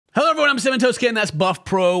Hello everyone, I'm CinnamonToastKen, that's Buff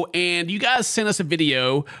Pro, and you guys sent us a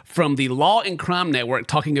video from the Law and Crime Network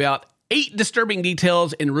talking about 8 disturbing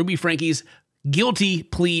details in Ruby Franke's guilty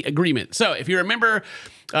plea agreement. So if you remember,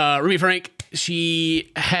 Ruby Franke,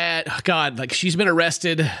 she had, she's been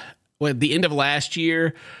arrested at the end of last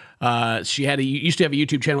year. She used to have a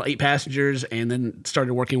YouTube channel, 8 Passengers, and then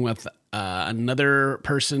started working with another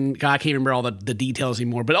person. God, I can't remember all the details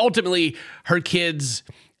anymore, but ultimately her kids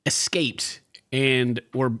escaped and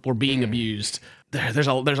were being abused. There's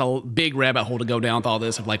a big rabbit hole to go down with all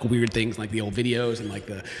this of like weird things like the old videos and like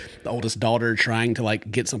the oldest daughter trying to like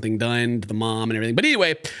get something done to the mom and everything. But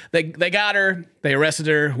anyway, they got her, they arrested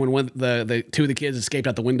her when the 2 of the kids escaped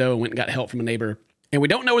out the window and went and got help from a neighbor. And we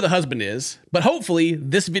don't know where the husband is, but hopefully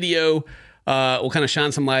this video will kind of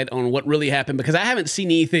shine some light on what really happened, because I haven't seen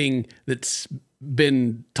anything that's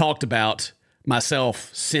been talked about myself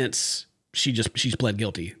since she's pled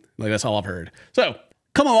guilty. Like, that's all I've heard. So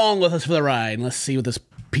come along with us for the ride and let's see what this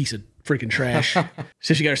piece of freaking trash.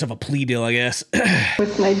 So she got herself a plea deal, I guess.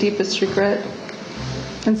 With my deepest regret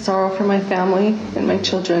and sorrow for my family and my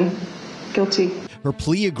children, guilty. Her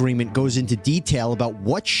plea agreement goes into detail about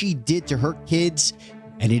what she did to her kids,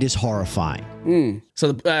 and it is horrifying.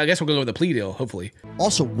 So I guess we'll go with the plea deal, hopefully.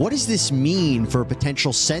 Also, what does this mean for a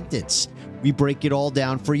potential sentence? We break it all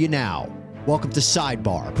down for you now. Welcome to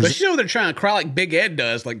Sidebar. But you know they're trying to cry like Big Ed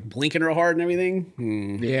does, like blinking real hard and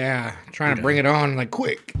everything. Yeah, trying to bring it on like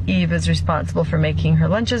quick. Eve is responsible for making her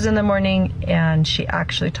lunches in the morning, and she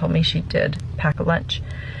actually told me she did pack a lunch.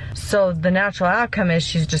 So the natural outcome is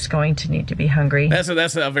she's just going to need to be hungry.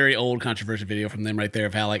 That's a very old controversial video from them right there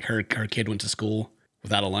of how like her kid went to school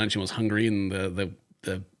without a lunch and was hungry, and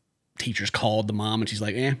the teachers called the mom and she's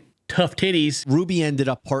like, tough titties. Ruby ended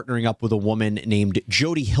up partnering up with a woman named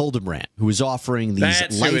Jody Hildebrandt, who was offering these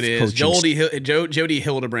That's life who it is. coaching. Jody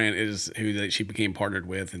Hildebrandt is who she became partnered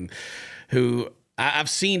with, and who I've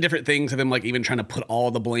seen different things of them, like even trying to put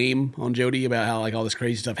all the blame on Jody about how like all this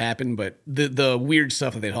crazy stuff happened, but the weird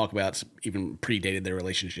stuff that they talk about even predated their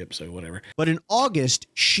relationship, so whatever. But in August,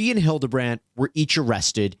 she and Hildebrandt were each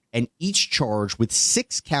arrested and each charged with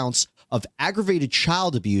 6 counts of aggravated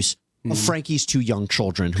child abuse of Franke's 2 young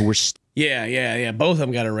children who were... Yeah. Both of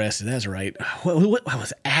them got arrested. That's right. What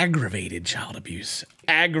was aggravated child abuse?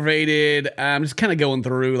 Aggravated. I'm just kind of going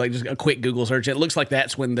through like just a quick Google search. It looks like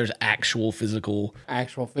that's when there's actual physical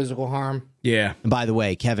harm. Yeah. And by the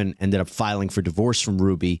way, Kevin ended up filing for divorce from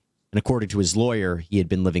Ruby. And according to his lawyer, he had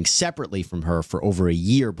been living separately from her for over a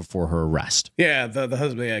year before her arrest. Yeah, the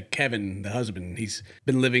husband, Kevin, the husband, he's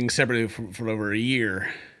been living separately for over a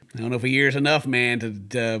year. I don't know if a year is enough, man,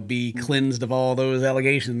 to be cleansed of all those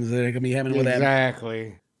allegations that are going to be happening with that.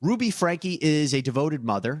 Exactly. Ruby Franke is a devoted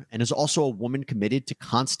mother and is also a woman committed to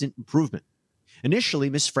constant improvement. Initially,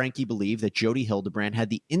 Miss Franke believed that Jody Hildebrandt had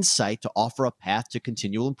the insight to offer a path to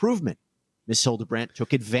continual improvement. Miss Hildebrandt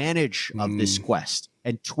took advantage of this quest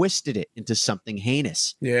and twisted it into something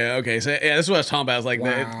heinous. Yeah, okay. So yeah, this is what I was talking about. It's like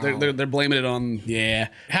Wow. they're blaming it on,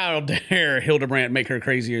 how dare Hildebrandt make her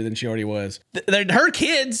crazier than she already was. They're her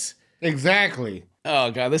kids. Exactly. Oh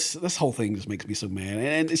god, this whole thing just makes me so mad.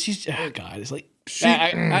 And she's God, it's like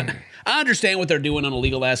I understand what they're doing on a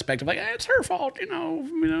legal aspect of like, it's her fault, you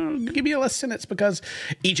know, give me a less sentence, because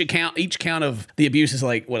each count of the abuse is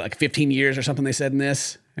like 15 years or something they said in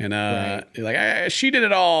this. And like she did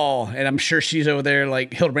it all, and I'm sure she's over there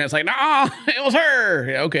like Hildebrandt's like, nah, it was her.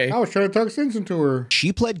 Yeah, okay. I was trying to talk sense into her.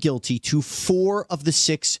 She pled guilty to 4 of the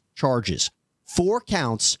 6 charges, 4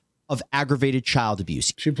 counts of aggravated child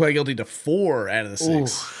abuse. She pled guilty to 4 out of the 6.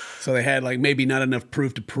 Oof. So they had like maybe not enough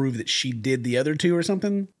proof to prove that she did the other 2 or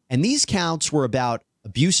something. And these counts were about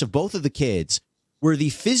abuse of both of the kids, where the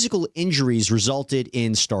physical injuries resulted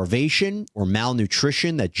in starvation or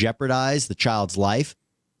malnutrition that jeopardized the child's life.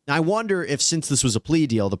 Now, I wonder if, since this was a plea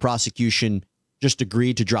deal, the prosecution just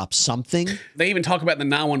agreed to drop something. They even talk about the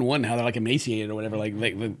 911, how they're like emaciated or whatever, like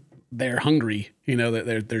they're hungry, you know,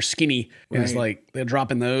 that they're skinny, and it's like they're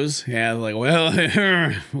dropping those. Yeah, like, well,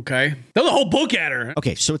 okay. Throw the whole book at her.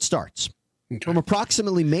 Okay, so it starts. From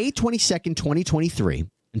approximately May 22nd, 2023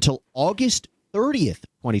 until August 30th,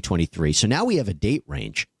 2023. So now we have a date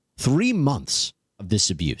range. 3 months of this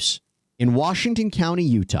abuse. In Washington County,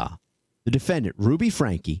 Utah, the defendant, Ruby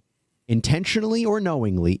Franke, intentionally or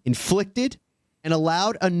knowingly inflicted and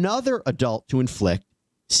allowed another adult to inflict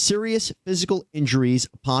serious physical injuries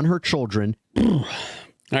upon her children. All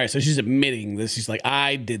right, so she's admitting this. She's like,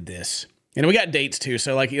 I did this. And we got dates too.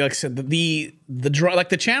 So like I said,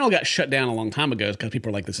 the channel got shut down a long time ago because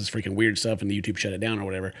people are like, this is freaking weird stuff, and the YouTube shut it down or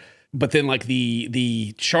whatever. But then like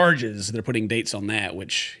the charges, they're putting dates on that,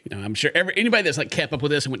 which, you know, I'm sure anybody that's like kept up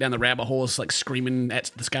with this and went down the rabbit hole is like screaming at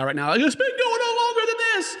the sky right now, like, it's been going on longer than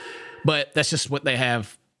this. But that's just what they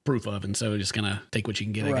have proof of, and so just gonna take what you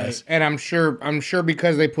can get, I guess. And I'm sure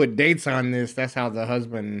because they put dates on this, that's how the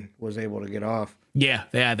husband was able to get off. Yeah,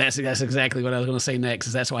 that's exactly what I was gonna say next.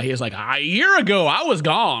 Is that's why he was like, a year ago I was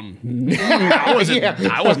gone. I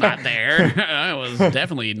was not there. I was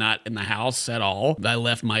definitely not in the house at all. I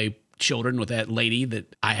left my children with that lady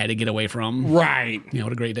that I had to get away from. Right. You know,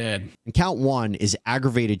 what a great dad. And count 1 is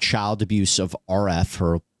aggravated child abuse of RF,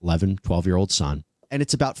 her 11, 12-year-old son. And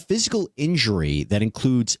it's about physical injury that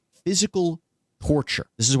includes physical torture.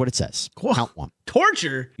 This is what it says. Whoa. Count 1.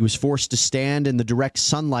 Torture? He was forced to stand in the direct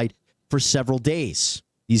sunlight for several days.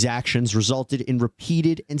 These actions resulted in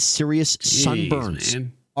repeated and serious sunburns.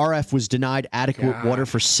 Man. RF was denied adequate water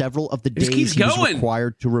for several of the This days keeps he was going.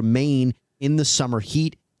 required to remain in the summer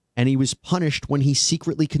heat, and he was punished when he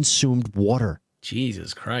secretly consumed water.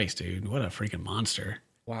 Jesus Christ, dude. What a freaking monster.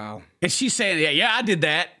 Wow. And she's saying, yeah, I did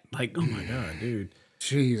that. Like, oh my God, dude.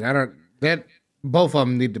 Jeez, both of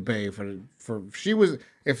them need to pay for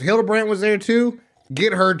if Hildebrandt was there too,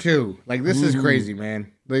 get her too. Like, this is crazy,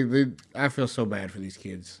 man. I feel so bad for these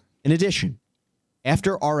kids. In addition,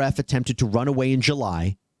 after RF attempted to run away in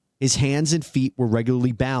July, his hands and feet were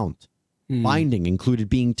regularly bound. Binding included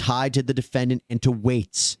being tied to the defendant and to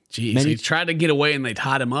weights. Jeez, so he tried to get away and they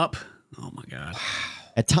tied him up? Oh my God.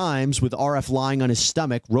 At times, with RF lying on his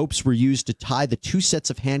stomach, ropes were used to tie the 2 sets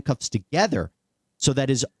of handcuffs together so that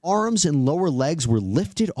his arms and lower legs were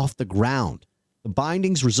lifted off the ground. The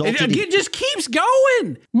bindings resulted It just keeps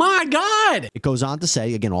going. My God. It goes on to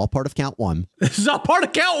say, again, all part of count 1. This is all part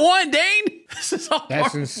of count 1, Dane. This is all That's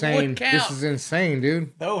part insane. of one count. This is insane,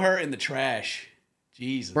 dude. Throw her in the trash.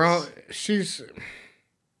 Jesus. Bro,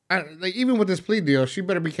 even with this plea deal, she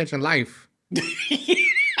better be catching life.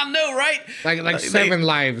 I know, right? Like 7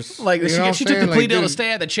 lives. Like, You know what I'm she took the saying? plea Like, deal to dude,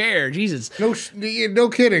 stay at the chair. Jesus. no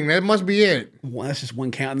kidding. That must be it. Well, that's just one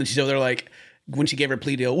count. And then she's over there like, when she gave her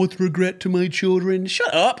plea deal, with regret to my children.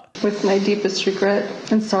 Shut up. With my deepest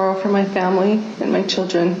regret and sorrow for my family and my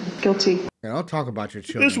children, guilty. Yeah, don't talk about your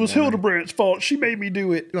children. This was woman. Hildebrandt's fault. She made me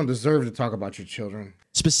do it. You don't deserve to talk about your children.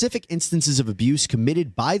 Specific instances of abuse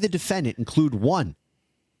committed by the defendant include 1,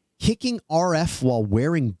 kicking RF while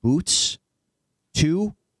wearing boots,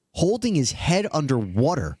 2, holding his head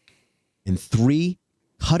underwater, and 3,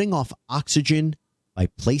 cutting off oxygen by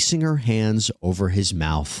placing her hands over his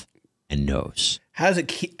mouth and nose. How does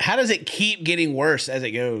it keep getting worse as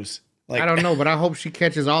it goes? Like, I don't know, but I hope she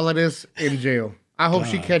catches all of this in jail. I hope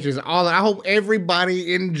she catches all. I hope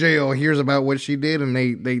everybody in jail hears about what she did and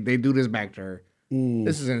they do this back to her.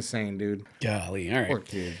 This is insane, dude. Golly, all right. Poor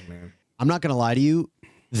kids, man. I'm not going to lie to you.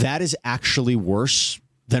 That is actually worse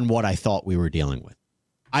than what I thought we were dealing with.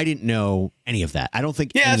 I didn't know any of that. I don't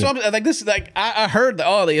think. Yeah, any so of- I'm like, this is like, I heard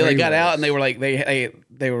that, they Way got out worse. and they were like, they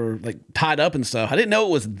were like tied up and stuff. I didn't know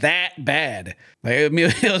it was that bad. Like, I mean,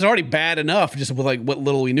 it was already bad enough just with like what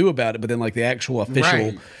little we knew about it. But then like the actual official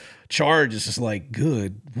Right. charge is just like,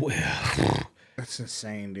 good. That's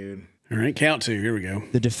insane, dude. All right, count 2. Here we go.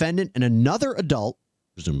 The defendant and another adult,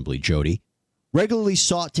 presumably Jody, regularly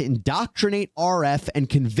sought to indoctrinate RF and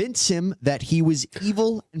convince him that he was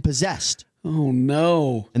evil and possessed, Oh,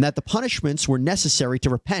 no. and that the punishments were necessary to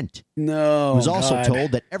repent. No. He was also God.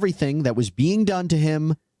 told that everything that was being done to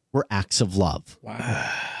him were acts of love.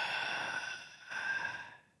 Wow.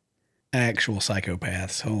 Actual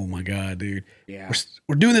psychopaths. Oh, my God, dude. Yeah.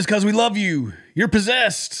 We're doing this because we love you. You're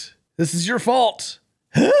possessed. This is your fault.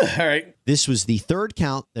 All right. This was the 3rd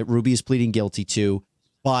count that Ruby is pleading guilty to,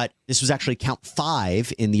 but this was actually count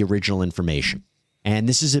 5 in the original information. And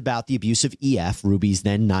this is about the abuse of EF, Ruby's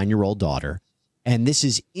then 9-year-old daughter. And this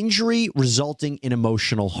is injury resulting in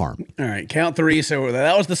emotional harm. All right, count 3. So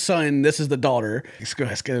that was the son. This is the daughter. It's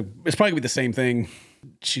probably gonna be the same thing.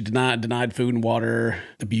 She denied food and water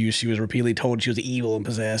abuse. She was repeatedly told she was evil and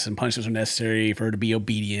possessed, and punishments were necessary for her to be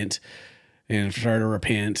obedient and for her to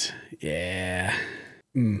repent. Yeah.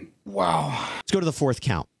 Wow. Let's go to the 4th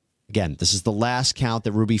count. Again, this is the last count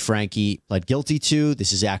that Ruby Franke pled guilty to.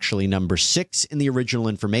 This is actually number 6 in the original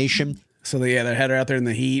information. So they had her out there in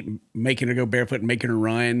the heat, making her go barefoot and making her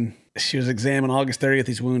run. She was examined August 30th.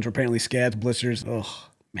 These wounds were apparently scabs, blisters. Oh,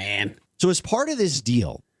 man. So as part of this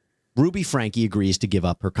deal, Ruby Franke agrees to give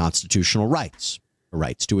up her constitutional rights. Her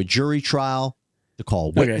rights to a jury trial, to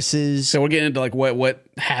call witnesses. So we're getting into like what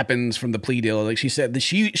happens from the plea deal. Like she said, that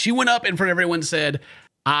she went up in front of everyone and said,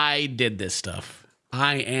 I did this stuff.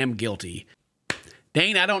 I am guilty.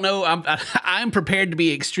 Dane, I don't know. I'm prepared to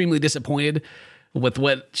be extremely disappointed with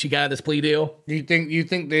what she got this plea deal. You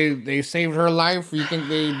think they saved her life? You think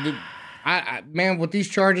they did? Man, with these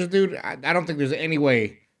charges, dude, I don't think there's any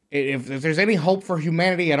way. If there's any hope for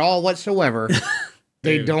humanity at all whatsoever,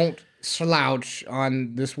 they don't slouch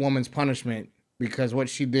on this woman's punishment, because what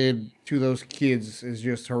she did to those kids is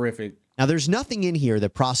just horrific. Now, there's nothing in here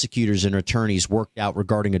that prosecutors and attorneys worked out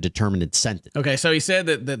regarding a determined sentence. Okay, so he said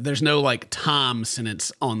that there's no like time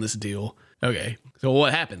sentence on this deal. Okay, so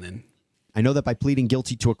what happened then? I know that by pleading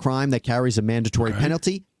guilty to a crime that carries a mandatory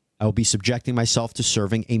penalty, I will be subjecting myself to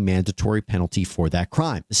serving a mandatory penalty for that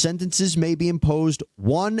crime. The sentences may be imposed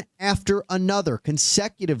one after another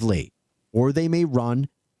consecutively, or they may run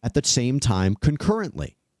at the same time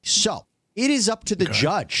concurrently. So it is up to the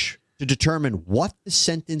judge to determine what the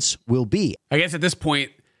sentence will be. I guess at this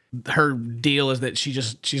point, her deal is that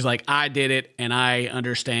she's like, I did it, and I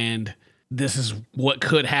understand this is what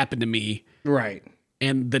could happen to me. Right.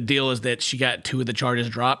 And the deal is that she got 2 of the charges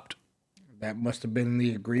dropped. That must have been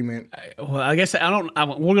the agreement. I guess we're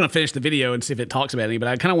going to finish the video and see if it talks about any, but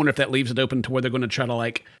I kind of wonder if that leaves it open to where they're going to try to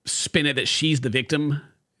like spin it that she's the victim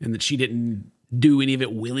and that she didn't do any of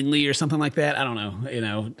it willingly or something like that. I don't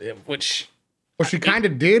know, which. Well, she kind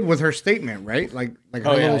of did with her statement, right? Like her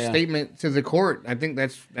little statement to the court. I think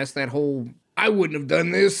that's that whole, I wouldn't have done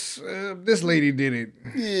this. This lady did it.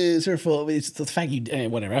 Yeah, it's her fault. It's the fact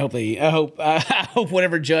whatever. I hope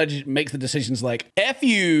whatever judge makes the decisions like, F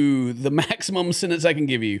you, the maximum sentence I can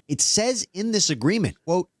give you. It says in this agreement,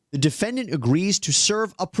 quote, the defendant agrees to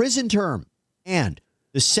serve a prison term, and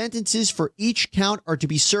the sentences for each count are to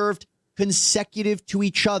be served consecutive to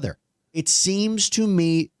each other. It seems to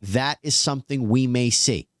me that is something we may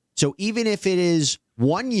see. So even if it is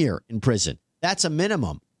 1 year in prison, that's a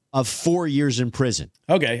minimum of 4 years in prison.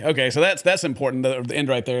 Okay. So that's important. The end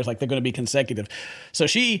right there is like they're going to be consecutive. So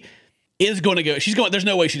she is going to go. There's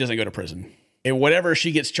no way she doesn't go to prison. And whatever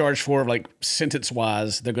she gets charged for, like sentence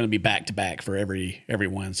wise, they're going to be back to back for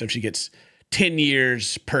everyone. So if she gets 10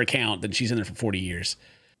 years per count, then she's in there for 40 years.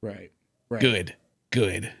 Right. Good.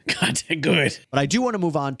 Content good. But I do want to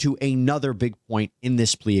move on to another big point in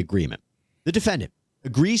this plea agreement. The defendant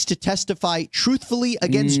agrees to testify truthfully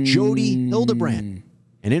against Jody Hildebrandt.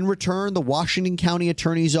 And in return, the Washington County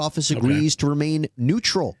Attorney's Office agrees to remain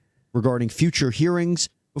neutral regarding future hearings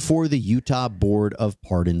before the Utah Board of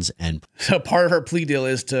Pardons. And so part of her plea deal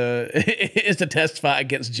is to testify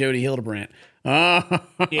against Jody Hildebrandt.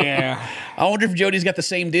 Yeah. I wonder if Jody's got the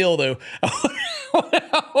same deal, though.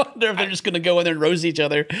 I wonder if they're just going to go in there and roast each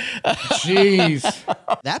other. Jeez.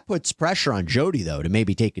 That puts pressure on Jody, though, to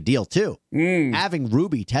maybe take a deal, too. Having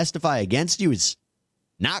Ruby testify against you is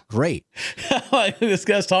not great. Like this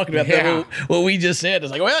guy's talking about what we just said.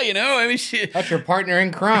 It's like, well, I mean, shit. That's your partner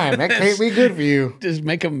in crime. That can't be good for you. Just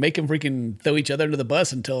make them freaking throw each other under the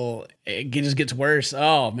bus until it just gets worse.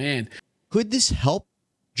 Oh, man. Could this help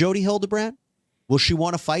Jody Hildebrandt? Will she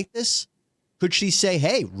want to fight this? Could she say,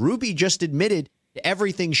 hey, Ruby just admitted to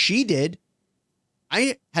everything she did.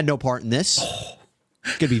 I had no part in this.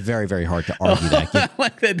 It's going to be very, very hard to argue that.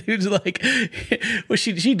 Like that dude's like, well,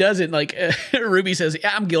 she doesn't. Like Ruby says,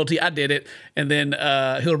 yeah, I'm guilty. I did it. And then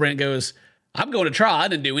Hildebrandt goes, I'm going to trial. I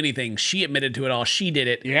didn't do anything. She admitted to it all. She did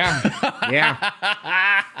it. Yeah.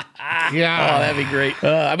 Oh, that'd be great.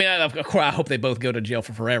 I mean, of course, I hope they both go to jail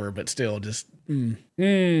for forever, but still just.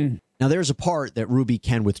 Now, there's a part that Ruby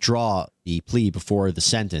can withdraw the plea before the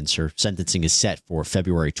sentence. Her sentencing is set for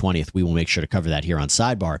February 20th. We will make sure to cover that here on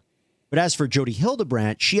Sidebar. But as for Jody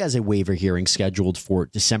Hildebrandt, she has a waiver hearing scheduled for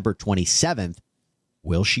December 27th.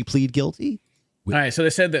 Will she plead guilty? All right, so they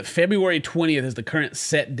said that February 20th is the current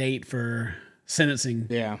set date for sentencing.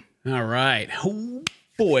 Yeah. All right. Oh,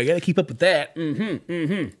 boy, got to keep up with that.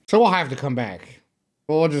 So we'll have to come back.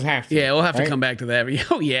 We'll just have to. Yeah, we'll have to come back to that.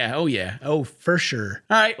 Oh, yeah. Oh, for sure.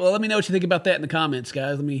 All right, well, let me know what you think about that in the comments,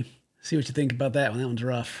 guys. Let me see what you think about that one. That one's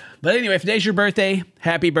rough. But anyway, if today's your birthday,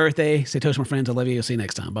 happy birthday. Say toast to my friends. I love you. I'll see you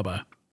next time. Bye-bye.